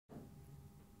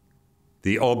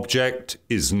The object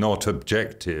is not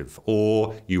objective,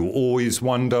 or you always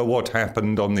wonder what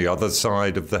happened on the other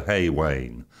side of the hay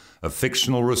wain. A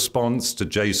fictional response to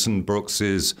Jason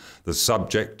Brooks's The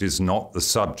Subject is Not the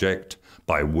Subject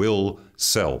by Will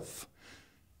Self.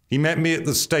 He met me at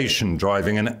the station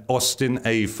driving an Austin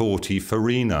A40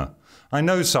 Farina. I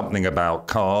know something about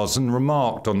cars and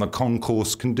remarked on the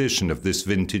concourse condition of this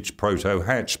vintage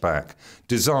proto-hatchback,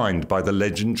 designed by the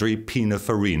legendary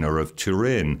Pininfarina of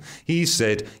Turin. He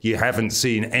said, "You haven't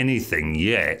seen anything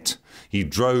yet." He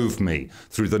drove me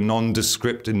through the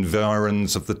nondescript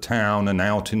environs of the town and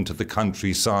out into the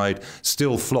countryside,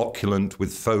 still flocculent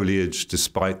with foliage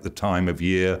despite the time of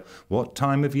year. What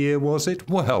time of year was it?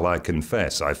 Well, I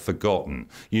confess, I've forgotten.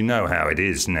 You know how it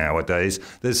is nowadays.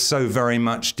 There's so very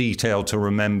much detail to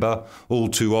remember. All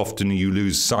too often you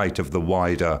lose sight of the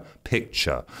wider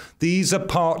picture. "These are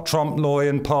part trompe-l'oeil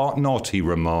and part not," he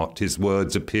remarked, his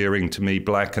words appearing to me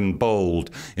black and bold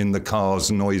in the car's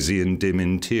noisy and dim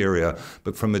interior.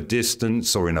 But from a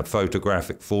distance or in a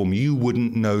photographic form, you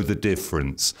wouldn't know the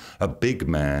difference. A big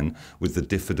man with the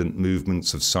diffident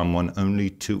movements of someone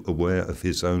only too aware of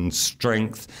his own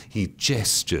strength, he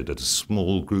gestured at a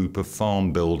small group of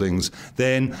farm buildings,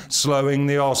 then, slowing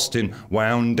the Austin,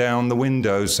 wound down the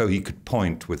window so he could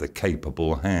point with a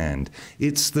capable hand.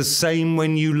 "It's the same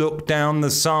when you look down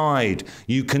the side.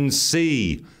 You can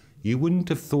see." You wouldn't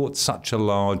have thought such a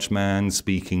large man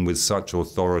speaking with such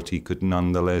authority could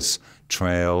nonetheless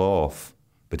trail off.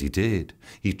 But he did.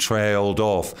 He trailed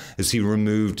off as he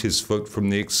removed his foot from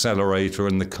the accelerator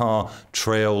and the car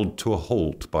trailed to a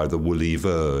halt by the woolly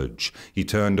verge. He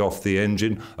turned off the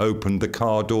engine, opened the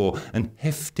car door, and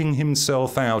hefting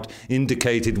himself out,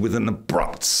 indicated with an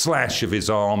abrupt slash of his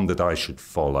arm that I should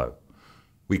follow.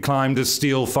 We climbed a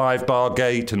steel 5-bar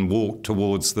gate and walked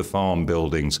towards the farm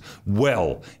buildings.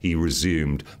 "Well," he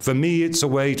resumed, "for me it's a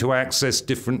way to access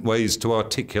different ways to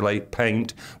articulate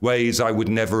paint, ways I would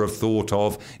never have thought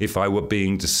of if I were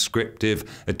being descriptive,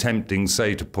 attempting,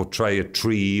 say, to portray a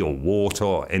tree or water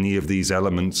or any of these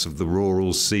elements of the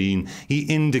rural scene." He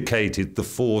indicated the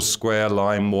 4-square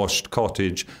lime-washed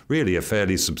cottage, really a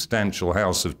fairly substantial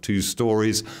house of 2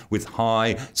 stories, with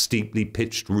high, steeply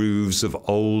pitched roofs of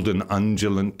old and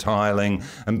undulant tiling,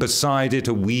 and beside it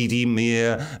a weedy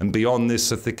mere, and beyond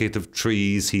this a thicket of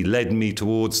trees. He led me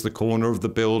towards the corner of the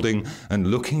building,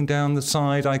 and looking down the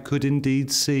side I could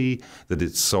indeed see that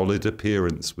its solid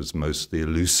appearance was mostly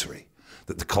illusory,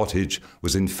 that the cottage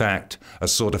was in fact a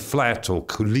sort of flat or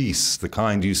coulisse, the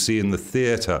kind you see in the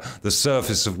theatre, the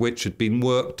surface of which had been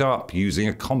worked up using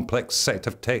a complex set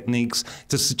of techniques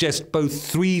to suggest both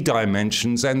 3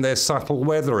 dimensions and their subtle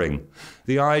weathering.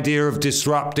 The idea of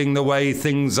disrupting the way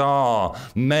things are,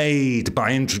 made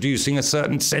by introducing a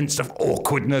certain sense of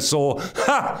awkwardness or,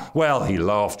 well, he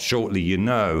laughed shortly, you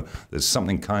know. There's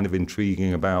something kind of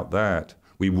intriguing about that.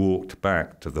 We walked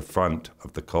back to the front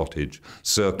of the cottage,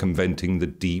 circumventing the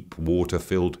deep,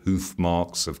 water-filled hoof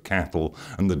marks of cattle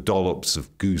and the dollops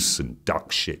of goose and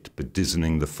duck shit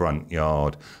bedizening the front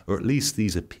yard. Or at least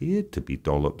these appeared to be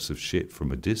dollops of shit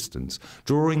from a distance.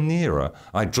 Drawing nearer,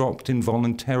 I dropped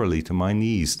involuntarily to my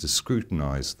knees to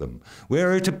scrutinize them.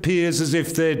 "Where it appears as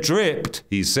if they're dripped,"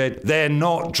 he said, "they're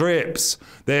not drips.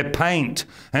 They're paint,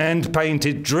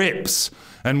 hand-painted drips.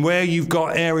 And where you've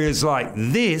got areas like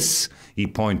this," he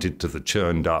pointed to the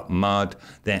churned-up mud,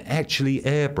 "they're actually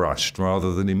airbrushed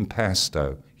rather than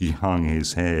impasto." He hung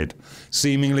his head,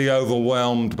 seemingly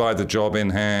overwhelmed by the job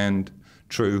in hand.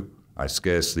 True, I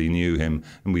scarcely knew him,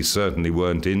 and we certainly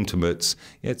weren't intimates,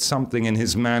 yet something in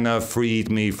his manner freed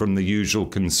me from the usual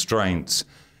constraints.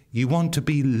 "You want to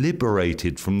be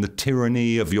liberated from the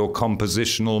tyranny of your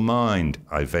compositional mind,"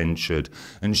 I ventured,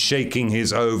 and shaking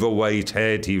his overweight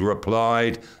head, he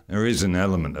replied, "There is an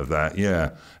element of that,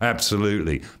 yeah,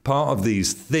 absolutely. Part of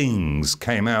these things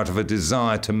came out of a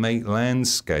desire to make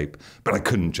landscape, but I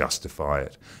couldn't justify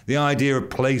it. The idea of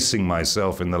placing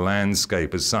myself in the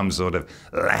landscape as some sort of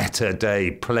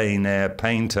latter-day plein-air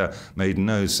painter made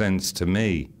no sense to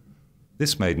me."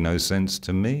 This made no sense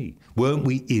to me. Weren't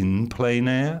we in plein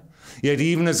air? Yet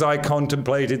even as I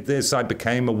contemplated this, I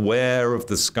became aware of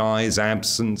the sky's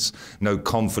absence, no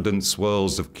confident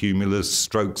swirls of cumulus,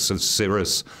 strokes of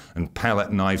cirrus, and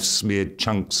palette-knife-smeared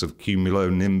chunks of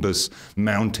cumulonimbus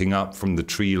mounting up from the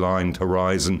tree-lined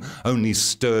horizon, only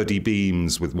sturdy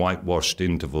beams with whitewashed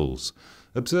intervals.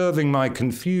 Observing my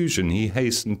confusion, he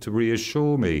hastened to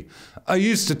reassure me. "I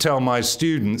used to tell my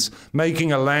students,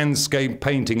 making a landscape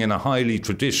painting in a highly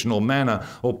traditional manner,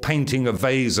 or painting a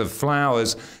vase of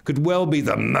flowers, could well be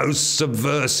the most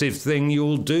subversive thing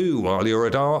you'll do while you're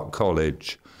at art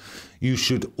college. You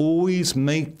should always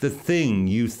make the thing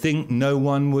you think no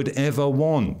one would ever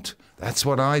want. That's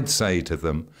what I'd say to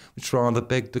them, which rather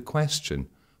begged the question,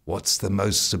 what's the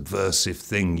most subversive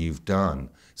thing you've done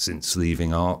since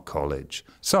leaving art college?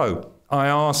 So I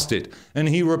asked it, and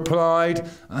he replied,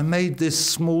 I made this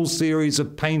small series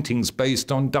of paintings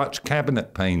based on Dutch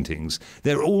cabinet paintings.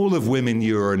 They're all of women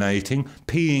urinating,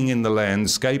 peeing in the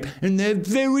landscape, and they're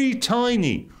very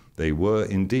tiny. They were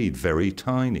indeed very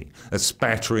tiny, a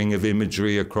spattering of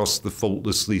imagery across the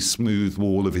faultlessly smooth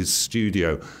wall of his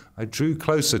studio. I drew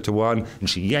closer to one, and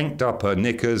she yanked up her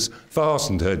knickers,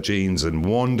 fastened her jeans, and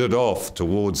wandered off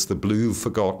towards the blue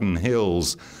forgotten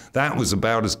hills. That was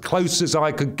about as close as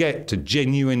I could get to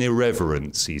genuine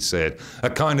irreverence, he said,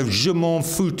 a kind of je m'en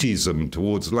foutism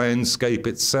towards landscape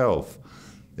itself.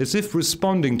 As if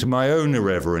responding to my own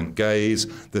irreverent gaze,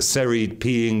 the serried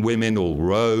peeing women all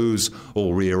rose,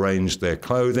 all rearranged their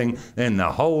clothing, then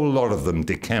the whole lot of them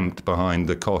decamped behind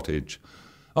the cottage.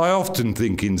 I often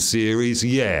think in series,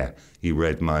 yeah, he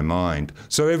read my mind.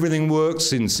 So everything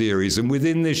works in series, and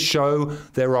within this show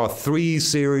there are 3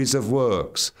 series of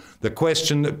works. The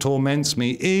question that torments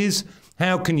me is,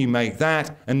 how can you make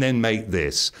that and then make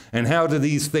this? And how do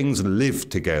these things live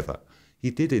together? He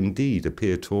did indeed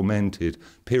appear tormented,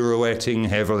 pirouetting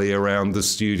heavily around the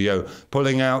studio,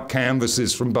 pulling out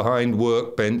canvases from behind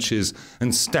workbenches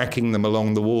and stacking them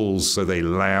along the walls so they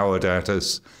lowered at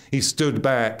us. He stood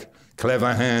back,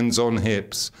 clever hands on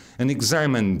hips, and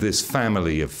examined this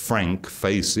family of frank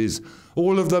faces.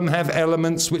 All of them have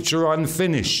elements which are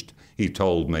unfinished, he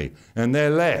told me, and they're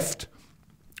left.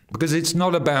 Because it's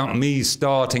not about me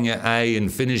starting at A and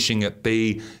finishing at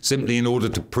B simply in order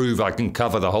to prove I can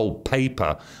cover the whole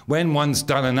paper. When one's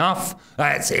done enough,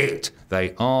 that's it.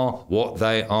 They are what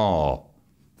they are.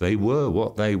 They were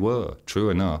what they were, true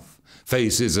enough.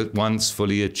 Faces at once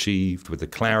fully achieved, with a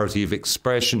clarity of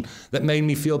expression that made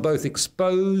me feel both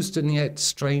exposed and yet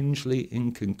strangely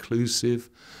inconclusive.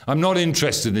 I'm not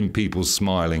interested in people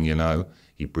smiling, you know,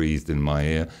 he breathed in my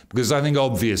ear, because I think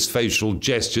obvious facial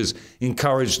gestures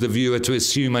encourage the viewer to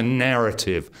assume a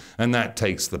narrative, and that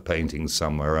takes the painting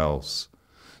somewhere else.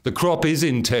 The crop is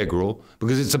integral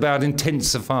because it's about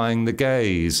intensifying the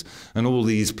gaze, and all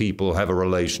these people have a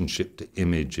relationship to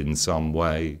image in some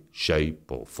way,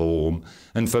 shape or form,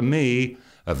 and for me,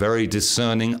 a very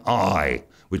discerning eye,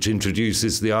 which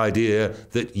introduces the idea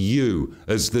that you,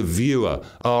 as the viewer,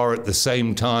 are at the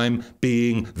same time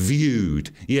being viewed.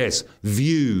 Yes,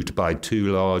 viewed by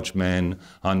 2 large men,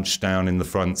 hunched down in the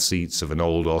front seats of an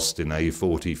old Austin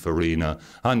A40 Farina,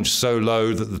 hunched so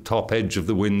low that the top edge of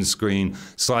the windscreen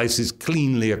slices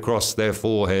cleanly across their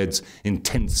foreheads,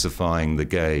 intensifying the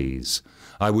gaze.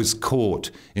 I was caught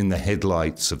in the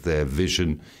headlights of their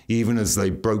vision, even as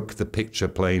they broke the picture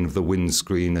plane of the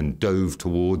windscreen and dove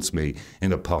towards me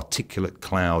in a particulate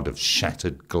cloud of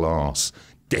shattered glass,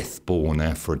 death-born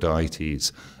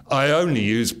Aphrodites. I only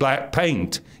use black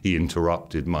paint, he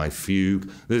interrupted my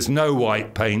fugue. There's no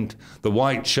white paint, the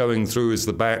white showing through is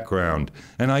the background,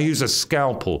 and I use a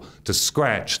scalpel to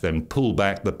scratch, then pull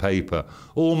back the paper.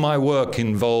 All my work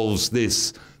involves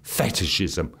this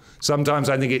fetishism. Sometimes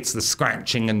I think it's the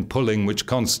scratching and pulling which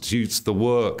constitutes the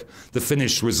work. The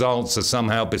finished results are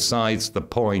somehow besides the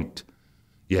point.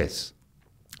 Yes,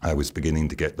 I was beginning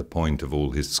to get the point of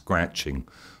all his scratching,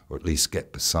 or at least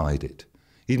get beside it.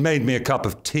 He'd made me a cup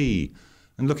of tea,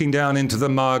 and looking down into the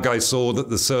mug I saw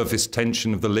that the surface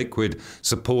tension of the liquid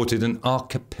supported an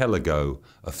archipelago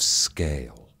of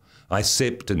scale. I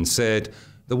sipped and said,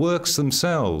 the works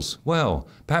themselves, well,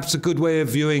 perhaps a good way of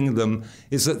viewing them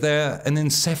is that they're an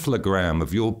encephalogram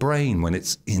of your brain when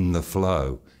it's in the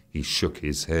flow. He shook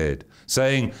his head,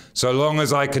 saying, so long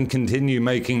as I can continue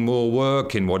making more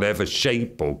work in whatever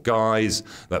shape or guise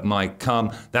that might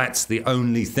come, that's the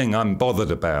only thing I'm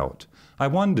bothered about. I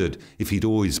wondered if he'd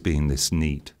always been this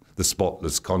neat. The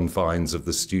spotless confines of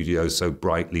the studio so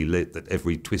brightly lit that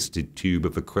every twisted tube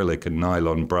of acrylic and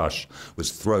nylon brush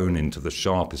was thrown into the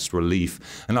sharpest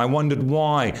relief, and I wondered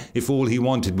why, if all he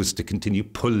wanted was to continue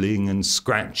pulling and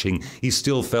scratching, he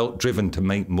still felt driven to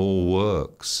make more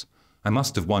works. I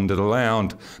must have wondered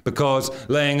aloud, because,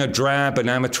 laying a drab and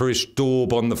amateurish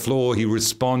daub on the floor, he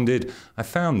responded, I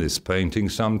found this painting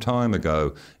some time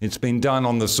ago. It's been done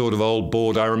on the sort of old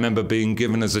board I remember being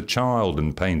given as a child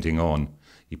and painting on.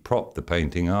 He propped the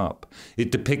painting up. It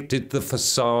depicted the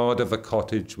facade of a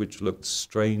cottage which looked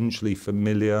strangely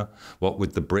familiar, what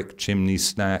with the brick chimney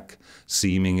stack,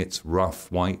 seeming its rough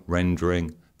white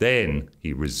rendering. Then,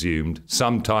 he resumed,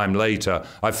 some time later,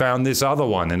 I found this other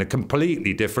one in a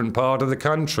completely different part of the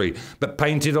country, but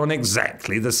painted on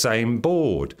exactly the same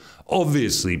board.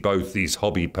 Obviously, both these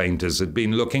hobby painters had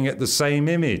been looking at the same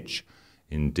image.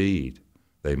 Indeed,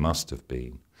 they must have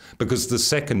been, because the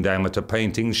second amateur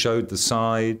painting showed the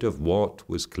side of what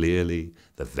was clearly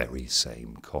the very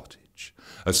same cottage.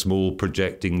 A small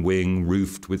projecting wing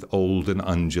roofed with old and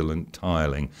undulant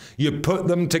tiling. You put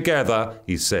them together,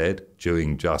 he said,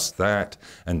 doing just that,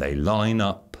 and they line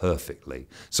up perfectly.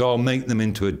 So I'll make them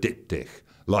into a diptych,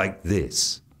 like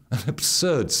this. An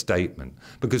absurd statement,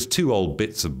 because two old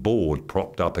bits of board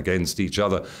propped up against each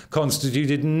other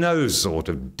constituted no sort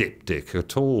of diptych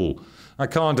at all. I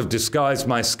can't have disguised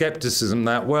my scepticism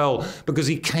that well, because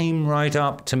he came right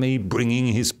up to me, bringing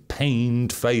his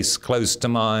pained face close to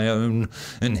my own,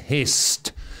 and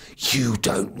hissed, "You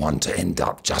don't want to end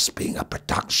up just being a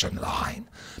production line,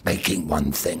 making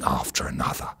one thing after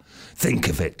another. Think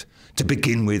of it. To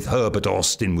begin with, Herbert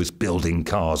Austin was building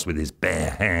cars with his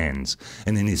bare hands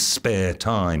and in his spare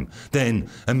time. Then,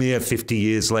 a mere 50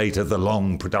 years later, the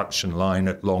long production line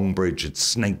at Longbridge had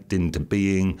snaked into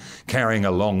being, carrying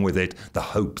along with it the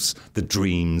hopes, the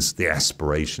dreams, the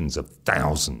aspirations of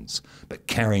thousands. But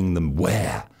carrying them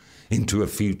where? Into a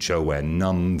future where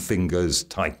numb fingers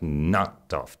tighten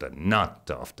nut after nut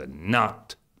after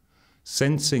nut.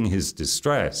 Sensing his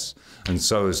distress, and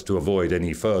so as to avoid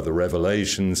any further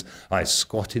revelations, I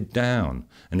squatted down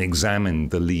and examined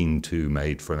the lean-to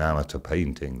made for amateur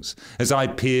paintings. As I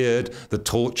peered, the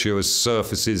tortuous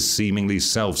surfaces seemingly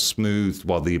self-smoothed,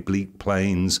 while the oblique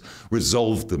planes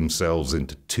resolved themselves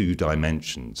into 2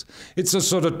 dimensions. "It's a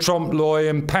sort of trompe-l'oeil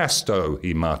impasto,"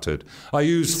 he muttered. "I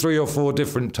use 3 or 4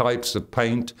 different types of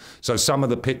paint, so some of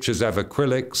the pictures have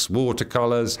acrylics,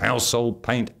 watercolours, household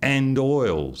paint, and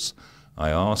oils." I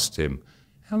asked him,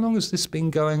 "How long has this been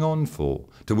going on for?"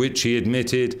 To which he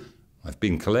admitted, "I've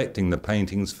been collecting the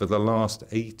paintings for the last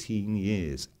 18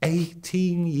 years.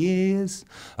 18 years?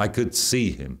 I could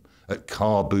see him at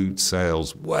car boot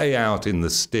sales, way out in the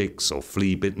sticks or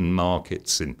flea-bitten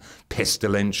markets in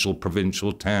pestilential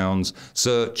provincial towns,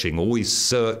 searching, always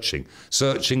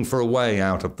searching for a way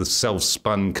out of the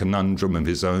self-spun conundrum of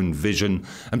his own vision,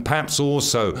 and perhaps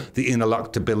also the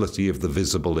ineluctability of the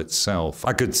visible itself.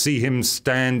 I could see him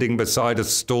standing beside a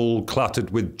stall cluttered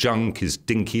with junk. His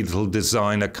dinky little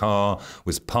designer car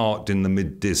was parked in the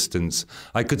mid-distance.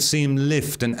 I could see him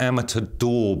lift an amateur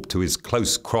daub to his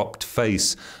close-cropped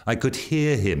face. I could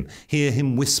hear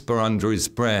him whisper under his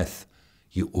breath,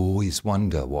 "You always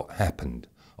wonder what happened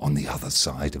on the other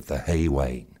side of the hay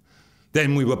wain."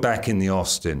 Then we were back in the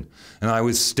Austin, and I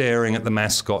was staring at the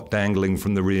mascot dangling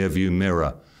from the rearview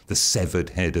mirror, the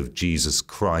severed head of Jesus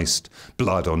Christ,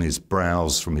 blood on his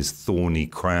brows from his thorny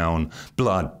crown,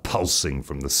 blood pulsing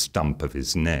from the stump of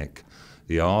his neck.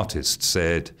 The artist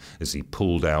said, as he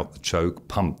pulled out the choke,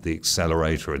 pumped the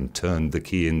accelerator and turned the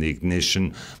key in the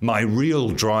ignition, "My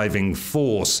real driving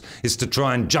force is to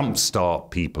try and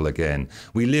jumpstart people again.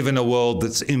 We live in a world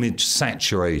that's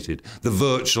image-saturated, the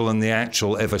virtual and the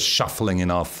actual ever shuffling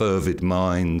in our fervid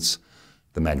minds."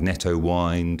 The magneto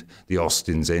whined, the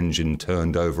Austin's engine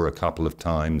turned over a couple of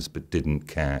times but didn't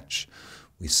catch.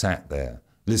 We sat there,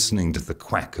 listening to the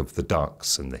quack of the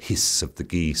ducks and the hiss of the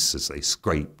geese as they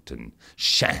scraped and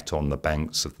shat on the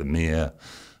banks of the mere.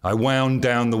 I wound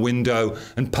down the window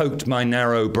and poked my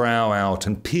narrow brow out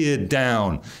and peered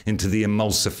down into the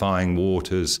emulsifying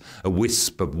waters. A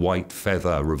wisp of white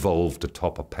feather revolved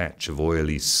atop a patch of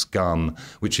oily scum,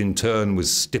 which in turn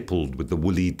was stippled with the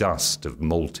woolly dust of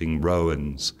molting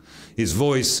rowans. His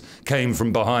voice came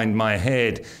from behind my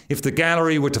head. "If the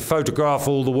gallery were to photograph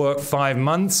all the work 5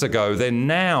 months ago,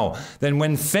 then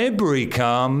when February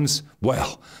comes,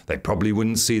 well, they probably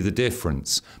wouldn't see the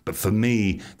difference. But for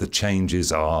me, the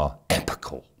changes are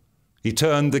epical." He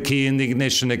turned the key in the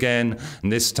ignition again,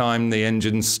 and this time the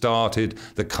engine started.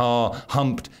 The car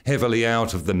humped heavily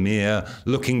out of the mere.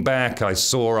 Looking back, I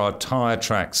saw our tyre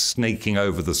tracks snaking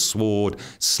over the sward,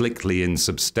 slickly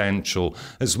insubstantial,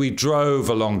 as we drove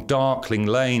along darkling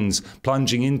lanes,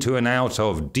 plunging into and out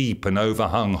of deep and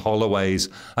overhung holloways.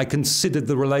 I considered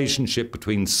the relationship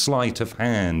between sleight of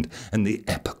hand and the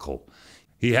epical.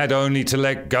 He had only to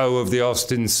let go of the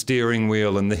Austin steering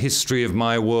wheel, and the history of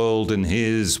my world and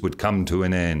his would come to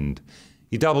an end.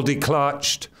 He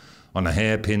double-declutched on a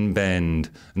hairpin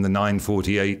bend, and the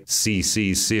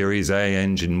 948cc Series A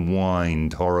engine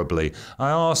whined horribly. I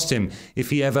asked him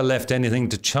if he ever left anything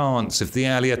to chance, if the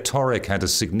aleatoric had a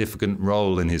significant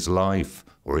role in his life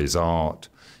or his art.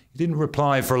 He didn't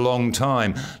reply for a long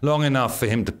time, long enough for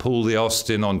him to pull the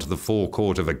Austin onto the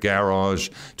forecourt of a garage,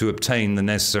 to obtain the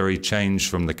necessary change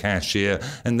from the cashier,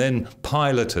 and then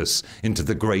pilot us into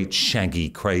the great shaggy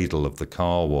cradle of the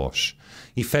car wash.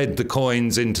 He fed the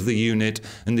coins into the unit,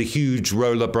 and the huge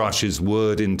roller brushes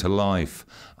whirred into life.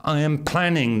 "I am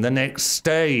planning the next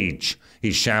stage,"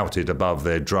 he shouted above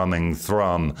their drumming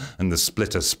thrum and the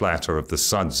splitter-splatter of the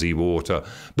sudsy water.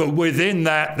 But within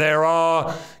that there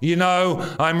are,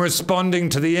 I'm responding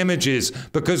to the images,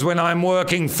 because when I'm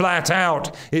working flat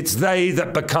out, it's they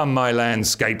that become my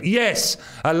landscape. Yes,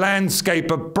 a landscape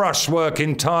of brushwork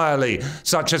entirely,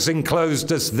 such as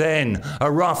enclosed us then,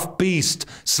 a rough beast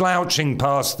slouching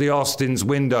past the Austins'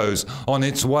 windows on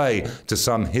its way to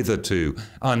some hitherto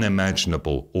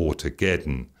unimaginable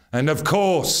Autogeddon. And of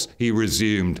course, he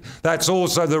resumed, that's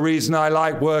also the reason I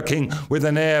like working with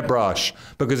an airbrush,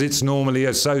 because it's normally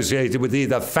associated with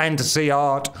either fantasy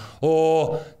art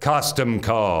or custom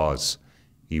cars.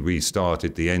 He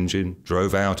restarted the engine,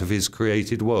 drove out of his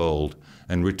created world,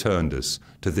 and returned us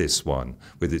to this one,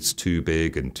 with its too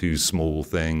big and too small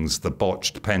things, the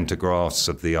botched pantographs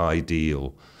of the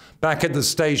ideal. Back at the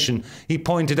station, he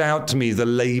pointed out to me the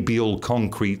labial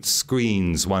concrete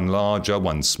screens, one larger,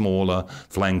 one smaller,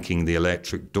 flanking the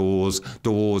electric doors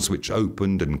which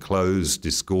opened and closed,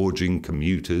 disgorging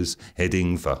commuters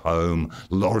heading for home.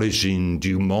 L'origine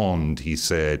du monde, he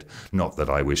said, not that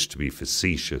I wished to be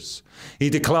facetious. He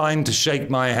declined to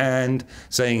shake my hand,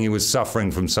 saying he was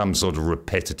suffering from some sort of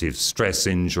repetitive stress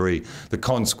injury, the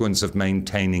consequence of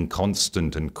maintaining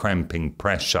constant and cramping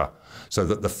pressure, so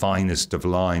that the finest of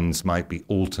lines might be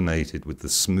alternated with the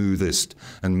smoothest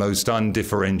and most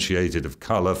undifferentiated of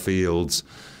colour fields.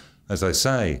 As I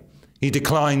say, he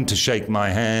declined to shake my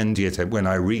hand, yet when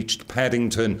I reached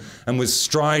Paddington and was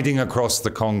striding across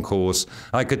the concourse,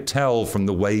 I could tell from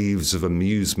the waves of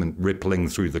amusement rippling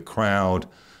through the crowd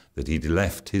that he'd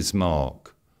left his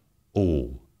mark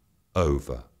all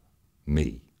over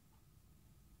me.